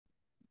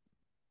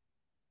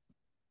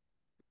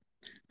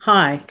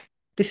Hi,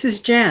 this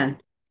is Jan,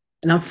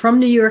 and I'm from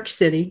New York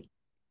City,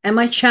 and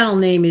my channel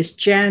name is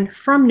Jan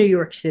from New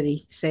York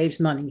City Saves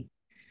Money.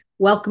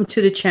 Welcome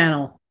to the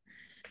channel.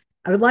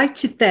 I would like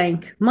to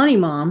thank Money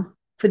Mom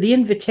for the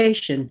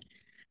invitation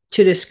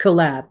to this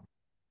collab.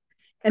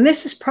 And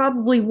this is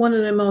probably one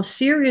of the most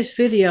serious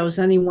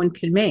videos anyone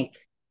can make.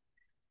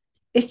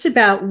 It's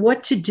about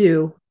what to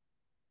do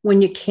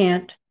when you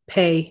can't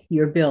pay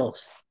your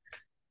bills.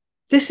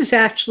 This is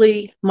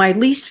actually my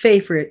least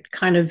favorite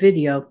kind of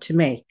video to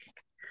make.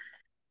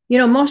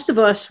 Most of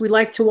us, we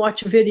like to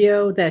watch a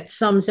video that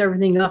sums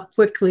everything up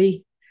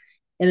quickly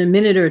in a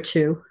minute or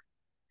two,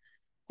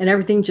 and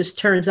everything just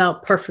turns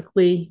out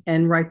perfectly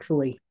and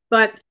rightfully.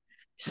 But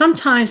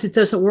sometimes it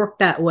doesn't work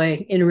that way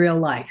in real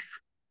life.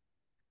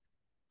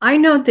 I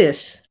know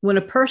this: when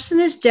a person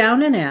is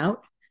down and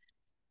out,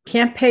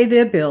 can't pay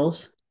their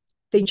bills,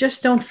 they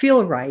just don't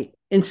feel right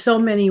in so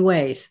many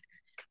ways.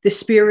 The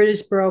spirit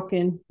is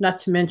broken, not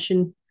to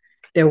mention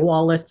their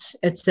wallets,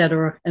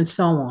 etc., and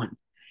so on.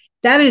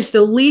 That is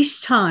the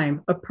least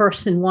time a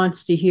person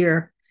wants to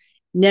hear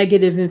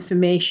negative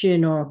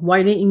information or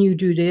why didn't you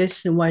do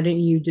this and why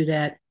didn't you do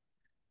that.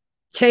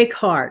 Take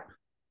heart.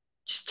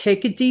 Just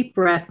take a deep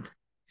breath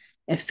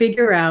and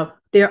figure out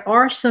there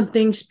are some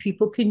things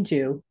people can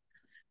do.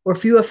 Or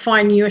if you are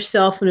finding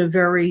yourself in a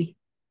very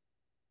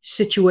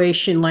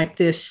situation like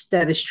this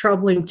that is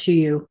troubling to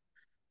you,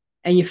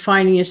 and you're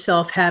finding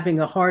yourself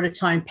having a harder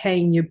time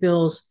paying your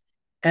bills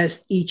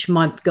as each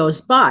month goes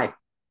by,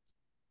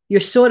 you're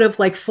sort of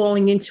like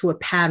falling into a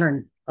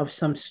pattern of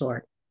some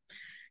sort.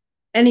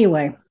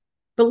 Anyway,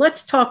 but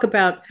let's talk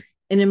about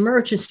an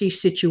emergency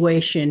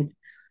situation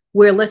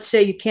where, let's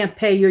say, you can't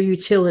pay your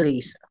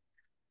utilities.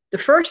 The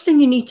first thing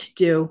you need to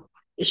do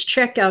is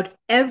check out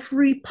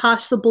every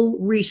possible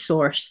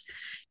resource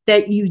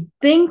that you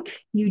think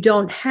you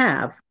don't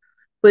have,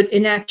 but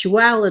in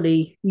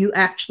actuality, you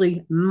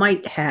actually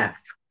might have.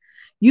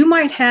 You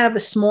might have a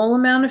small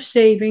amount of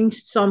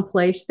savings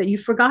someplace that you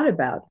forgot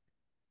about.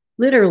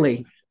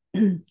 Literally,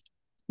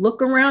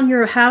 look around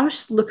your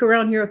house, look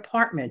around your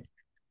apartment,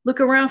 look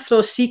around for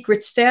those secret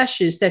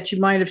stashes that you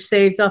might have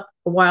saved up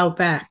a while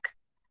back.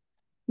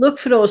 Look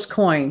for those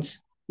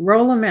coins,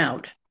 roll them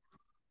out,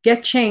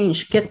 get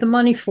change, get the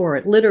money for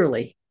it,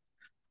 literally.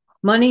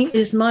 Money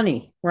is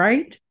money,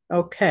 right?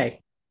 Okay.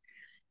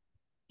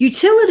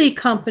 Utility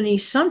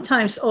companies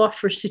sometimes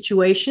offer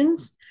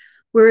situations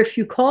where if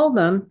you call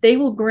them, they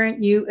will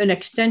grant you an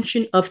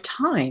extension of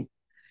time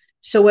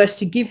so as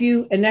to give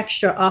you an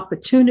extra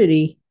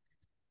opportunity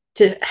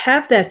to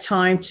have that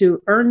time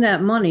to earn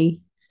that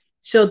money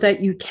so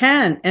that you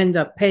can end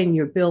up paying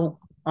your bill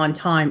on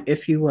time,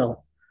 if you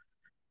will.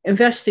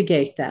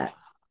 Investigate that.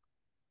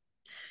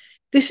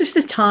 This is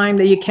the time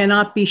that you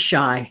cannot be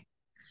shy.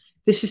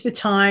 This is the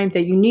time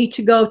that you need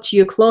to go to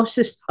your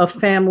closest of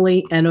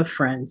family and of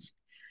friends.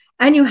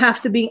 And you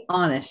have to be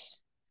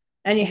honest.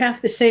 And you have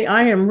to say,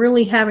 I am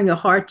really having a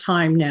hard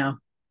time now.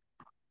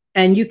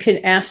 And you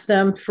can ask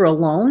them for a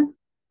loan,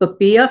 but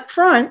be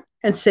upfront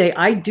and say,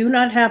 I do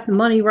not have the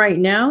money right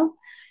now.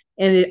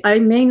 And I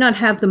may not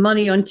have the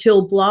money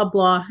until blah,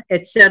 blah,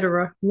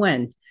 etc.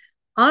 When?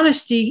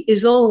 Honesty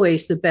is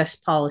always the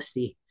best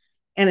policy,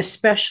 and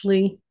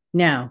especially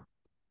now.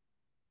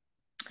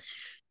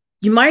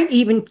 You might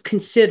even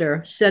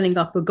consider setting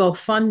up a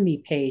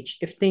GoFundMe page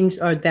if things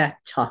are that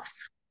tough.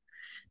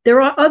 There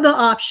are other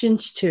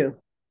options too.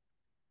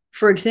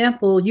 For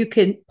example, you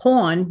could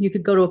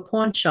go to a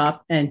pawn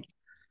shop and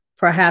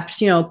perhaps,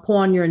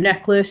 pawn your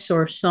necklace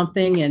or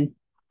something and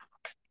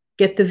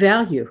get the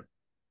value.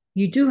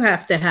 You do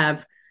have to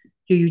have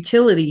your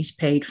utilities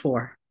paid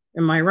for.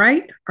 Am I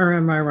right or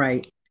am I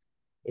right?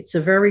 It's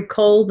a very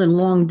cold and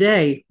long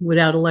day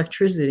without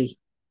electricity.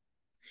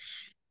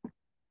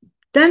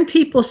 Then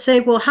people say,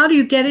 well, how do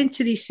you get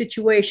into these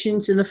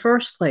situations in the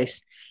first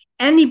place?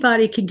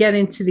 Anybody can get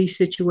into these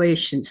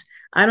situations.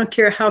 I don't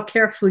care how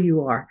careful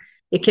you are.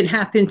 It can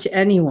happen to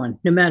anyone,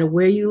 no matter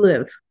where you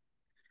live.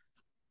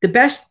 The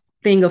best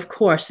thing, of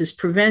course, is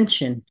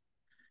prevention.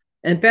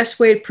 And the best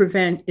way to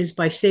prevent is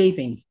by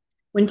saving.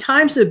 When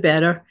times are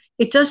better,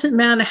 it doesn't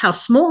matter how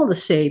small the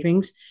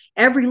savings,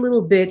 every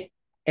little bit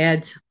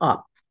adds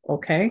up,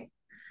 okay?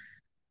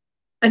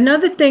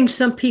 Another thing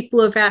some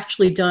people have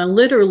actually done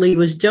literally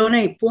was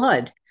donate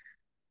blood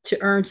to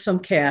earn some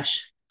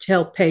cash to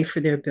help pay for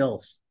their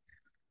bills.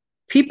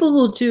 People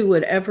will do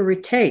whatever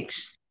it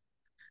takes.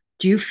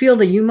 Do you feel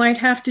that you might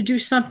have to do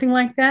something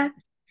like that?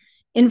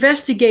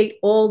 Investigate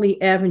all the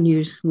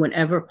avenues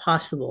whenever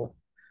possible.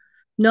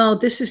 No,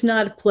 this is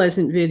not a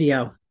pleasant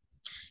video,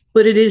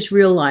 but it is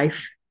real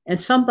life. And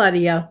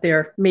somebody out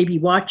there may be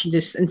watching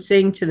this and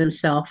saying to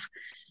themselves,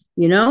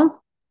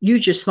 you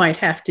just might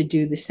have to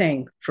do the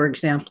same, for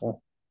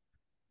example.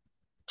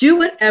 Do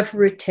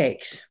whatever it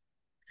takes,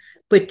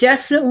 but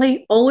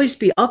definitely always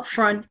be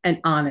upfront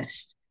and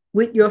honest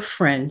with your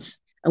friends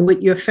and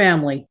with your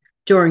family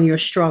during your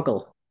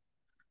struggle.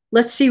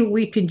 Let's see what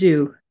we can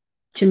do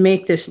to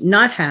make this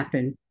not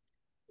happen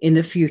in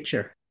the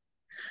future.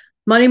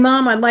 Money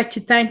Mom, I'd like to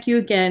thank you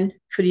again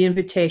for the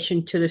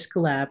invitation to this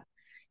collab.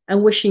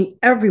 and wishing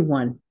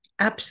everyone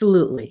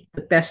absolutely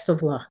the best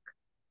of luck.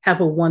 Have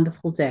a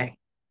wonderful day.